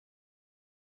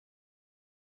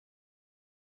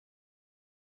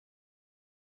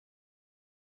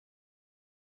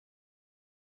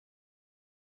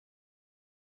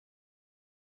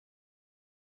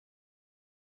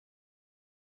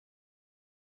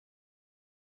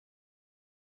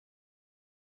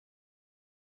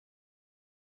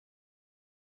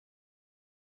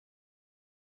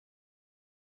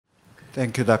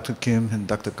Thank you, Dr. Kim and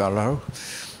Dr. Gallar.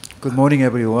 Good morning,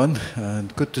 everyone.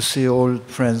 And good to see old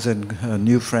friends and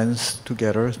new friends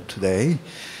together today.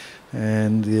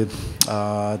 And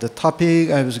the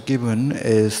topic I was given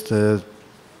is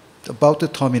about the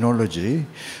terminology.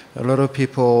 A lot of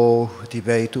people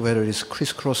debate whether it's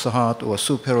criss-cross heart or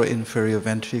superoinferior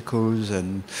ventricles,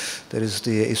 and there is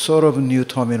a sort of new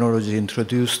terminology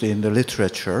introduced in the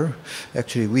literature.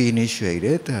 Actually, we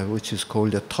initiated, which is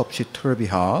called the Topsy-Turvy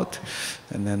heart,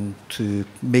 and then to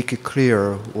make it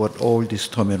clear what all this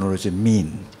terminology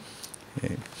mean.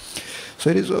 Okay. So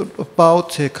it is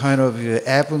about a kind of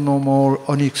abnormal,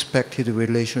 unexpected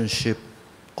relationship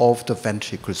of the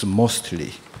ventricles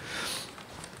mostly.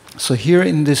 So here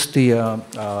in this drawing,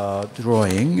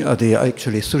 the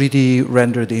actually 3D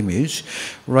rendered image,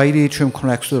 right atrium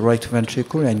connects to the right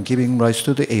ventricle and giving rise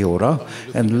to the aorta,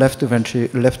 and left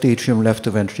atrium, left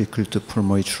ventricle to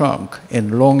pulmonary trunk.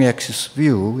 In long axis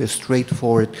view, a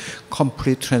straightforward,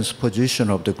 complete transposition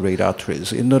of the great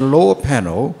arteries. In the lower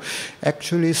panel,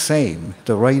 actually same.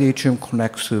 The right atrium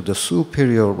connects to the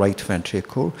superior right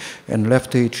ventricle, and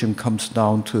left atrium comes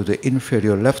down to the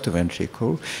inferior left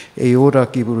ventricle. Aorta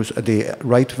gives the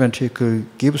right ventricle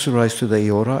gives rise to the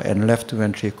aorta, and left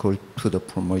ventricle to the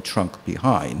pulmonary trunk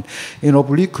behind. In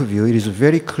oblique view, it is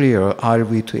very clear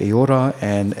RV to aorta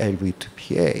and LV to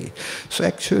PA. So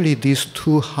actually, these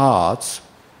two hearts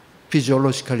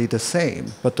physiologically the same,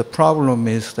 but the problem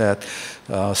is that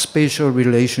spatial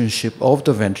relationship of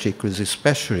the ventricles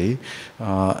especially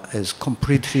is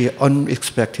completely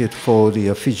unexpected for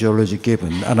the physiology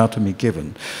given, anatomy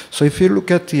given. So if you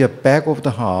look at the back of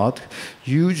the heart,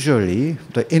 usually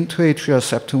the interatrial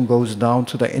septum goes down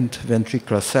to the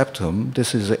interventricular septum.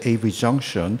 This is the AV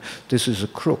junction, this is the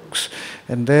crux.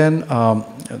 And then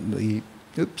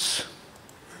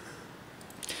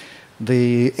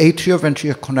the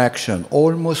atrioventricular connection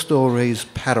almost always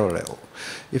parallel.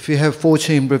 If you have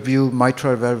four-chamber view,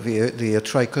 mitral valve, the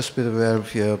tricuspid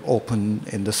valve open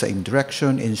in the same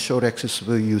direction. In short axis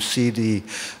view, you see the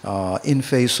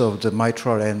in-phase of the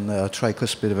mitral and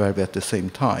tricuspid valve at the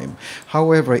same time.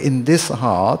 However, in this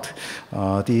heart,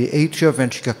 the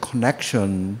atrioventricular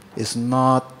connection is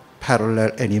not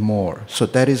parallel anymore. So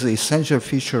that is the essential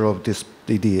feature of this,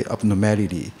 the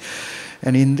abnormality.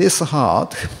 And in this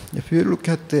heart, if you look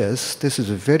at this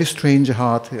is a very strange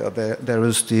heart. There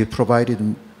is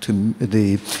provided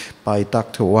to by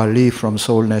Dr. Wali from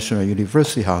Seoul National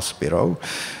University Hospital.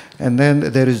 And then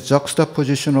there is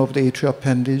juxtaposition of the atrial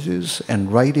appendages,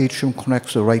 and right atrium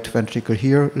connects the right ventricle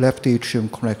here, left atrium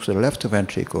connects the left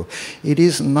ventricle. It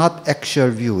is not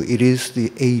axial view, it is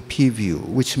the AP view,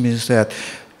 which means that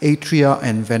atria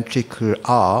and ventricle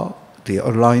are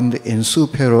aligned in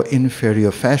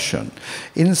superior-inferior fashion.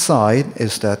 Inside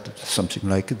is that something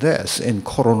like this, in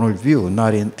coronal view,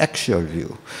 not in axial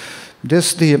view.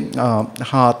 This, the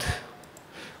heart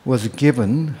was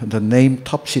given the name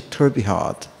Topsy-Turvy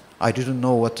heart. I didn't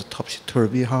know what the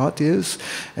Topsy-Turvy heart is,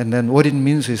 and then what it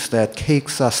means is that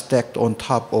cakes are stacked on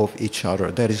top of each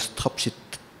other. That is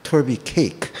Topsy-Turvy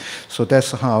cake. So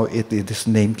that's how this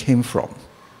name came from.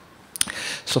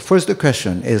 So first the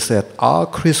question is that are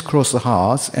criss-cross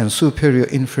hearts and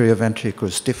superior-inferior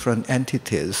ventricles different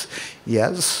entities?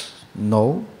 Yes,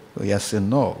 no, yes and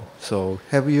no. So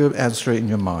have your answer in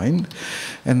your mind.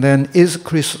 And then is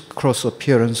criss-cross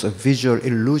appearance a visual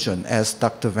illusion? As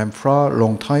Dr. Van Fra a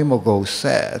long time ago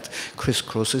said,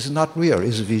 criss-cross is not real,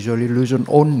 it's visual illusion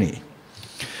only.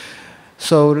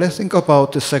 So let's think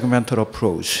about the segmental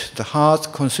approach. The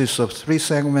heart consists of 3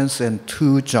 segments and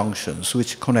 2 junctions,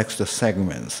 which connects the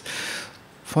segments.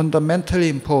 Fundamentally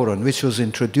important, which was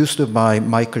introduced by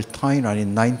Michael Tynan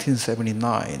in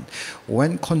 1979.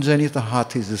 When congenital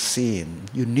heart is seen,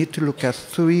 you need to look at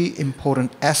 3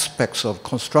 important aspects of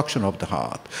construction of the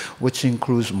heart, which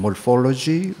includes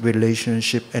morphology,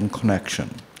 relationship, and connection.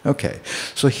 Okay,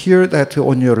 so here that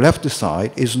on your left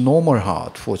side is normal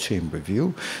heart for chamber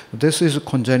view. This is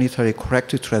congenitally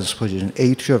corrected transposition,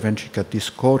 atrioventricular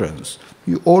discordance.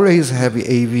 You always have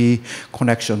AV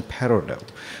connection parallel.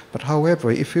 But however,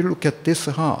 if you look at this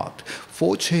heart,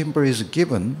 4 chamber is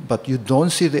given, but you don't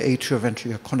see the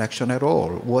atrioventricular connection at all.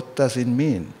 What does it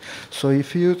mean? So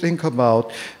if you think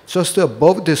about just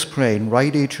above this plane,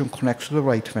 right atrium connects to the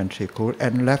right ventricle,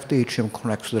 and left atrium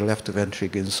connects to the left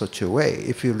ventricle in such a way.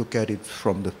 If you look at it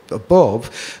from the above,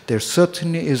 there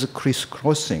certainly is a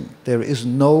criss-crossing. There is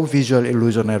no visual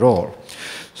illusion at all.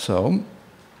 So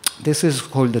this is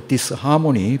called the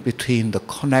disharmony between the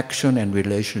connection and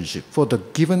relationship. For the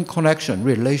given connection,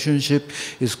 relationship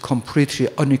is completely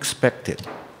unexpected.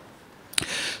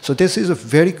 So this is a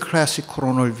very classic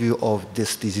coronal view of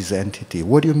this disease entity.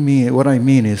 What do you mean? What I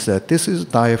mean is that this is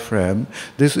diaphragm,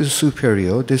 this is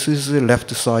superior, this is the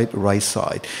left side, right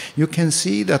side. You can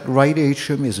see that right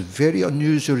atrium is very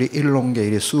unusually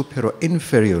elongated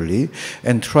supero-inferiorly,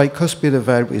 and tricuspid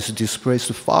valve is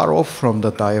displaced far off from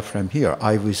the diaphragm here,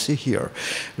 IVC here.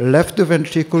 Left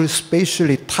ventricle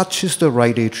spatially touches the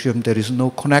right atrium, there is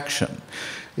no connection.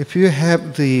 If you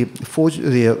have the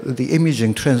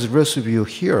imaging transverse view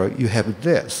here, you have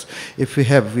this. If you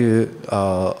have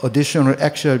additional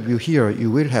axial view here,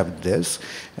 you will have this.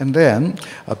 And then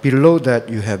below that,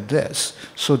 you have this.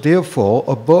 So therefore,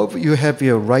 above, you have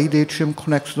your right atrium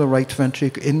connects to the right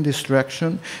ventricle in this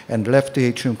direction, and left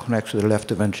atrium connects to the left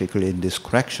ventricle in this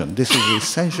direction. This is the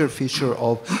essential feature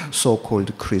of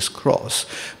so-called criss-cross.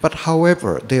 But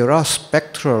however, there are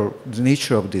spectral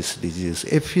nature of this disease.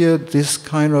 If this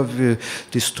kind of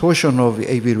distortion of the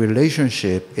AV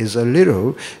relationship is a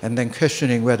little, and then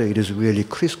questioning whether it is really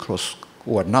criss-cross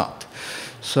or not.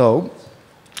 So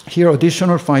here,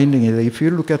 additional finding is if you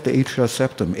look at the atrial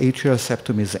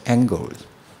septum is angled.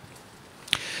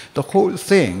 The whole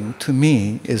thing, to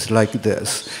me, is like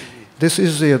this. This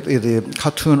is the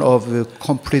cartoon of the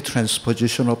complete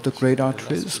transposition of the great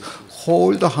arteries.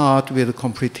 Hold the heart with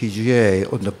complete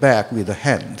TGA on the back with the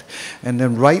hand. And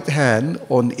then right hand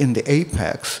in the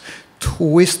apex,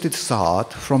 twist its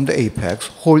heart from the apex,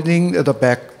 holding the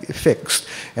back fixed,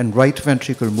 and right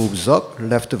ventricle moves up,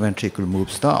 left ventricle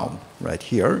moves down, right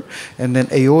here. And then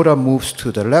aorta moves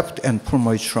to the left, and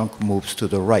pulmonary trunk moves to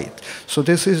the right. So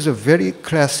this is a very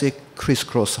classic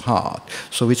criss-cross heart.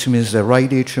 So which means the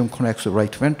right atrium connects the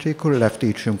right ventricle, left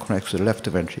atrium connects the left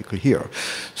ventricle here.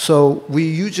 So we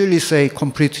usually say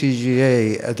complete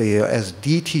TGA as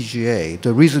DTGA.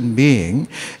 The reason being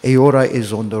aorta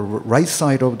is on the right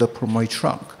side of the pulmonary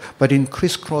trunk. But in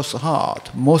criss-cross heart,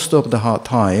 most of the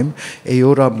time,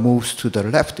 aorta moves to the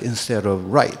left instead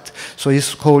of right. So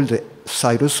it's called the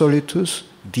sinusolytus,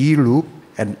 D-loop,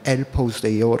 and L-post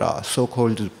aorta,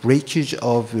 so-called breakage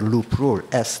of loop rule,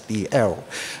 SDL.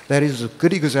 That is a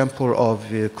good example of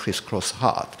criss-cross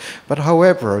heart. But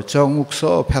however, Jung-wook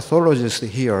Seo, pathologist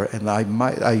here, and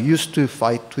I used to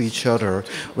fight to each other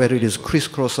whether it is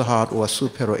criss-cross heart or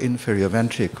supero-inferior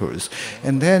ventricles.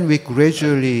 And then we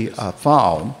gradually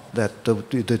found that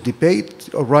the debate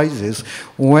arises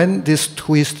when this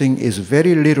twisting is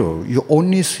very little. You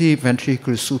only see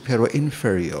ventricle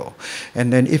supero-inferior.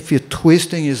 And then if your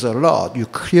twisting is a lot, you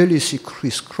clearly see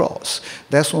criss-cross.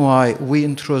 That's why we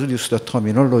introduced the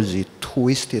terminology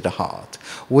twisted heart,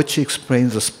 which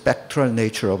explains the spectral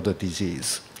nature of the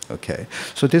disease. Okay,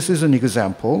 so this is an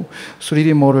example.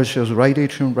 3D model shows right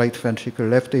atrium, right ventricle,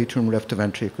 left atrium, left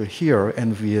ventricle here,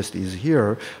 and VSD is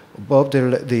here. Above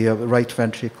the right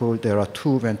ventricle, there are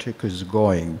two ventricles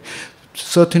going.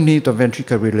 Certainly, the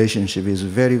ventricle relationship is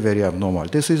very, very abnormal.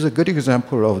 This is a good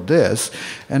example of this.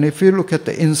 And if you look at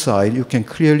the inside, you can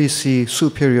clearly see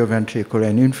superior ventricle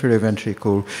and inferior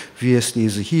ventricle. VSD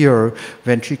is here.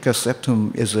 Ventricular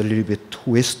septum is a little bit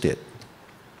twisted.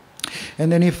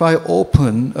 And then if I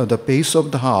open the base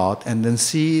of the heart and then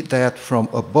see that from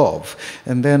above,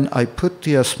 and then I put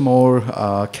the small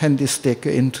candy stick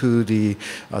into the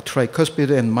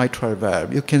tricuspid and mitral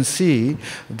valve, you can see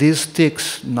these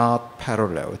sticks not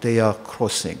parallel. They are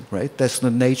crossing, right? That's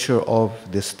the nature of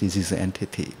this disease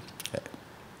entity.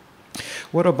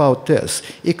 What about this?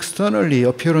 Externally,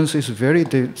 appearance is very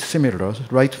similar.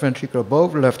 Right ventricle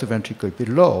above, left ventricle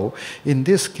below. In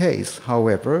this case,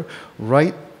 however,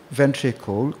 right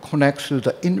ventricle connects to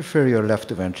the inferior left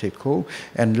ventricle,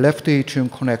 and left atrium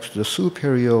connects to the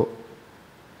superior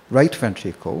right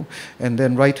ventricle, and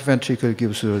then right ventricle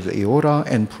gives us the aorta,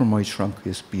 and pulmonary trunk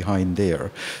is behind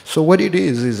there. So what it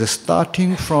is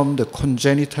starting from the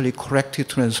congenitally corrected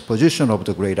transposition of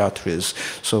the great arteries.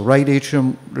 So right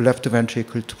atrium, left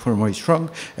ventricle to pulmonary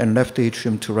trunk, and left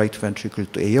atrium to right ventricle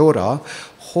to aorta.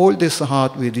 Hold this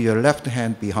heart with your left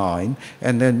hand behind,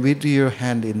 and then with your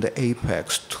hand in the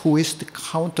apex, twist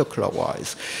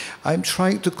counterclockwise. I'm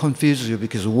trying to confuse you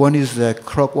because one is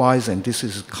clockwise and this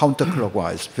is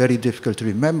counterclockwise. Very difficult to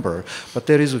remember, but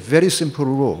there is a very simple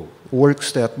rule.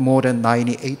 Works that more than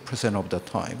 98% of the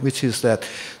time, which is that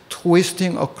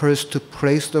twisting occurs to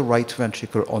place the right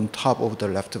ventricle on top of the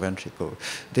left ventricle.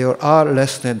 There are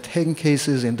less than 10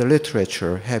 cases in the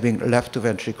literature having left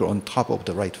ventricle on top of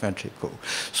the right ventricle.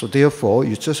 So therefore,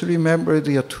 you just remember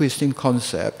the twisting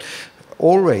concept.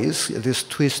 always this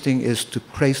twisting is to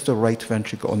place the right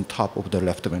ventricle on top of the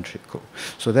left ventricle.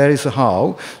 So that is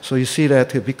how. So you see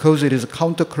that because it is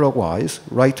counterclockwise,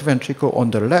 right ventricle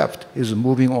on the left is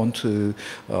moving on to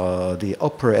the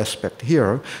upper aspect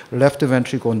here. Left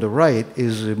ventricle on the right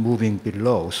is moving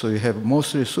below. So you have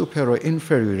mostly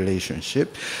superior-inferior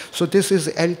relationship. So this is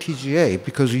LTGA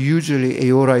because usually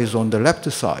aorta is on the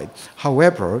left side.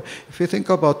 However, if you think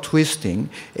about twisting,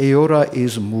 aorta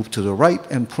is moved to the right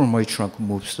and pulmonary trunk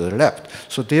moves to the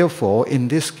left. So therefore, in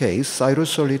this case,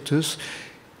 sinusolytus,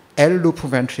 L-loop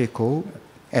ventricle,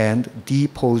 and D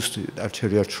post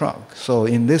arterial trunk. So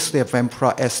in this, the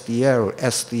Vempra SDL,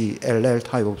 SDLL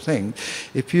type of thing,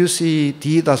 if you see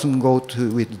D doesn't go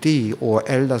with D or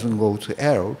L doesn't go to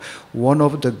L, one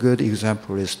of the good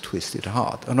examples is twisted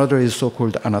heart. Another is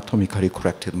so-called anatomically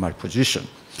corrected malposition.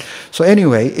 So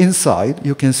anyway, inside,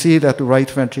 you can see that the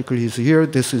right ventricle is here.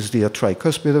 This is the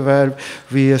tricuspid valve.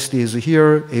 VSD is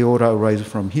here. Aorta arises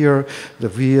from here. The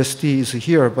VSD is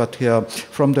here, but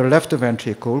from the left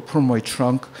ventricle, pulmonary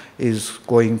trunk is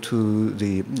going to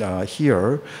the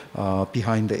here,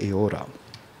 behind the aorta.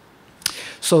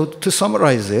 So to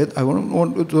summarize it, I don't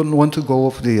want to go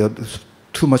over the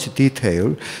too much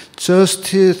detail, just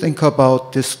to think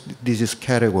about this disease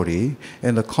category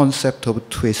and the concept of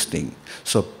twisting.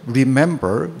 So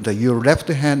remember that your left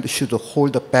hand should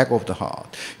hold the back of the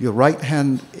heart. Your right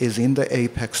hand is in the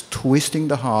apex, twisting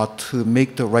the heart to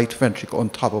make the right ventricle on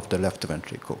top of the left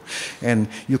ventricle. And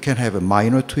you can have a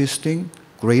minor twisting,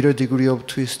 greater degree of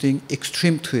twisting,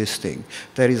 extreme twisting.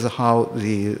 That is how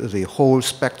the whole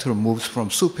spectrum moves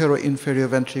from superior-inferior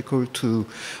ventricle to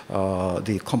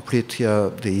the complete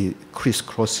the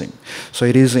criss-crossing. So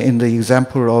it is in the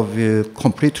example of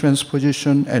complete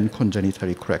transposition and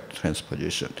congenitally correct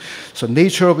transposition. So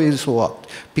nature of it is what?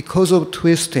 Because of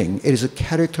twisting, it is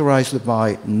characterized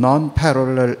by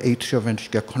non-parallel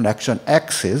atrioventricular connection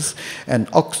axis and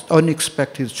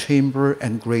unexpected chamber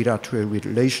and great arterial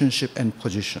relationship and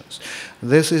positions.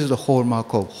 This is the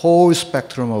hallmark of whole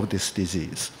spectrum of this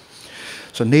disease.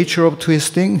 So nature of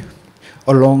twisting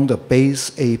along the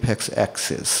base apex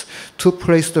axis to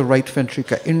place the right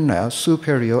ventricular inlet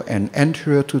superior and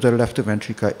anterior to the left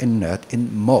ventricular inlet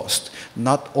in most,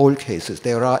 not all cases.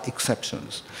 There are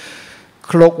exceptions.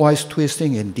 Clockwise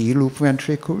twisting in D-loop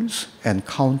ventricles and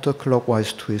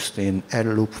counterclockwise twist in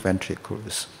L-loop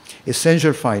ventricles.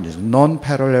 Essential findings,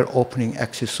 non-parallel opening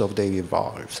axis of the AV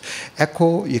valves.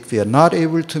 Echo, if we are not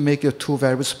able to make your two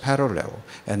valves parallel,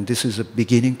 and this is a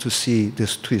beginning to see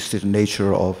this twisted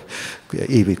nature of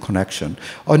AV connection.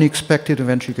 Unexpected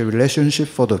ventricular relationship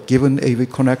for the given AV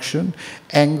connection,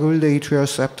 angled atrial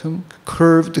septum,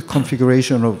 curved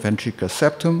configuration of ventricular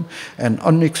septum, and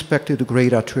unexpected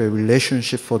great arterial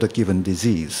relationship for the given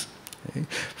disease. Okay.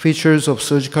 Features of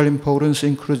surgical importance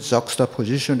include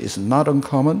juxtaposition is not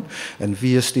uncommon, and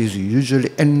VSD is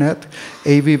usually inlet.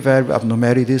 AV valve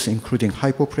abnormalities, including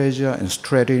hypoplasia and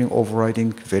straddling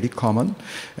overriding, very common,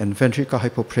 and ventricular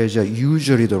hypoplasia,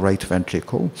 usually the right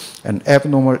ventricle, and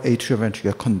abnormal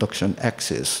atrioventricular conduction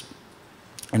axis,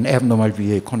 and abnormal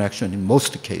VA connection in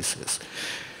most cases.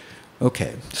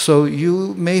 Okay, so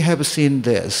you may have seen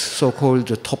this, so-called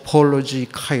topology,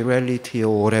 chirality,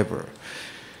 or whatever.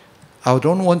 I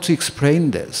don't want to explain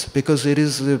this because it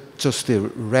is just a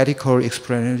radical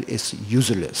explanation. It's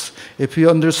useless. If you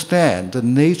understand the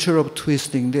nature of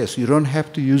twisting this, you don't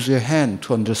have to use your hand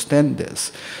to understand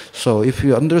this. So if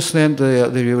you understand the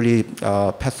really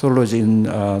pathology in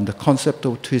the concept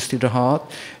of twisted heart,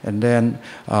 and then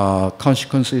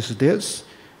consequence is this,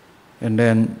 and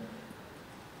then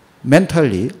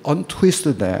mentally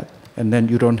untwist that, and then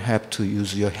you don't have to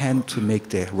use your hand to make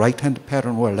the right-hand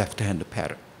pattern or left-hand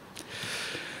pattern.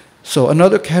 So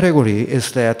another category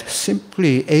is that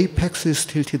simply apex is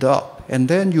tilted up, and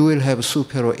then you will have a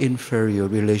superior-inferior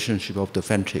relationship of the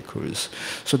ventricles.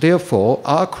 So therefore,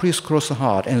 are criss-cross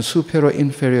heart and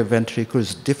superior-inferior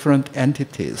ventricles different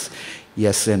entities?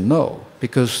 Yes and no,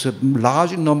 because a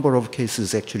large number of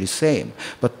cases actually same,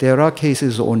 but there are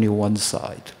cases only one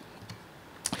side.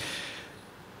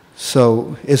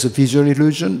 So is it visual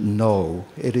illusion? No,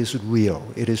 it is real.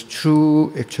 It is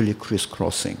true, actually,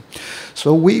 crisscrossing.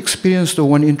 So we experienced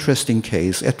one interesting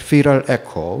case at fetal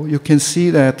echo. You can see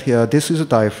that here, this is a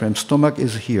diaphragm, stomach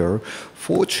is here,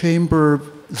 4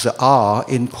 chambers are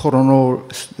in coronal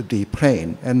the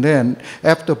plane. And then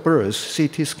after birth,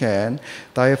 CT scan,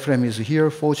 diaphragm is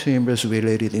here, 4 chambers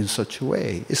related in such a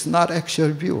way. It's not actual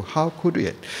view. How could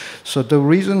it? So the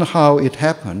reason how it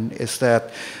happened is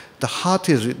that the heart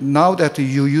is, now that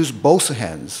you use both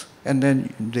hands, And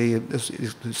then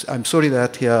I'm sorry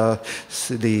that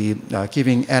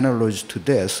giving analogy to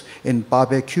this, in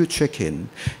barbecue chicken,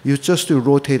 you just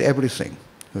rotate everything,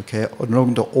 okay,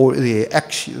 along the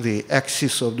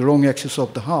long axis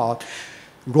of the heart,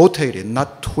 rotating,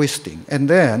 not twisting. And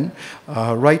then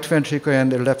right ventricle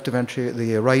and the left ventricle,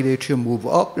 the right atrium move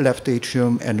up, left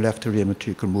atrium and left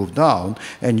ventricle move down,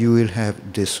 and you will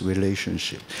have this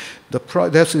relationship.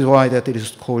 That is why that it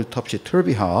is called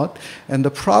topsy-turvy heart. And the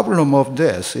problem of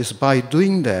this is by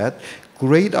doing that,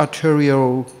 great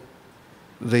arterial,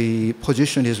 the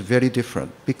position is very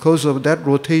different. Because of that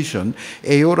rotation,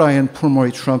 aorta and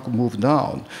pulmonary trunk move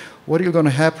down. What is going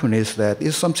to happen is that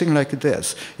it's something like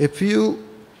this. If you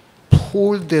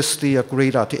pull this, the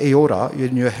great aorta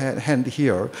in your hand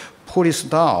here, pull it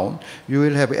down, you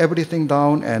will have everything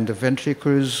down and the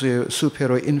ventricles,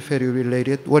 superior, inferior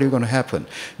related. What is going to happen?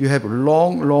 You have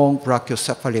long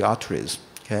brachiocephalic arteries.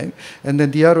 Okay? And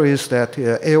then the other is that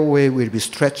airway will be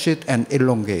stretched and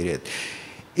elongated.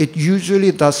 It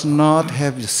usually does not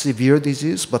have severe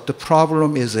disease, but the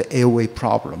problem is an airway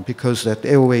problem because that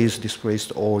airway is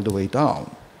displaced all the way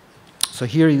down. So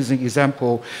here is an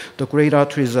example. The great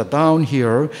arteries are down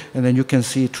here, and then you can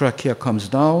see trachea comes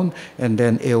down, and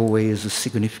then airway is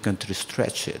significantly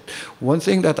stretched. One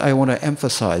thing that I want to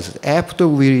emphasize, after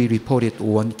we reported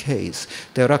one case,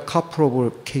 there are a couple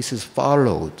of cases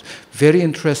followed. Very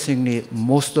interestingly,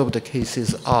 most of the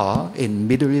cases are in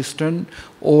Middle Eastern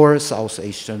or South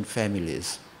Asian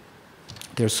families.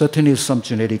 There certainly is some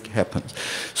genetic happens.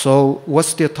 So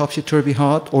what's the topsy-turvy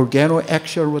heart?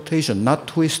 Organoaxial rotation, not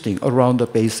twisting around the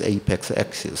base apex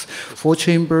axis.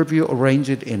 Four-chamber view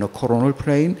arranged in a coronal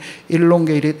plane,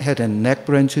 elongated head and neck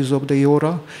branches of the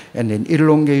aorta, and then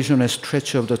elongation and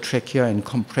stretch of the trachea and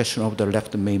compression of the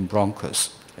left main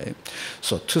bronchus. Okay?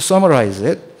 So to summarize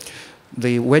it,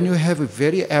 when you have a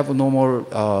very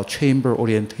abnormal chamber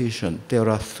orientation, there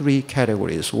are three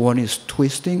categories. One is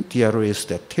twisting, the other is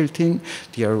the tilting,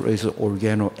 the other is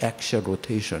organoaxial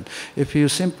rotation. If you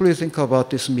simply think about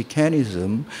this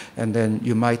mechanism, and then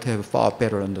you might have a far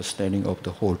better understanding of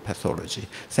the whole pathology.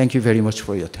 Thank you very much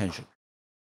for your attention.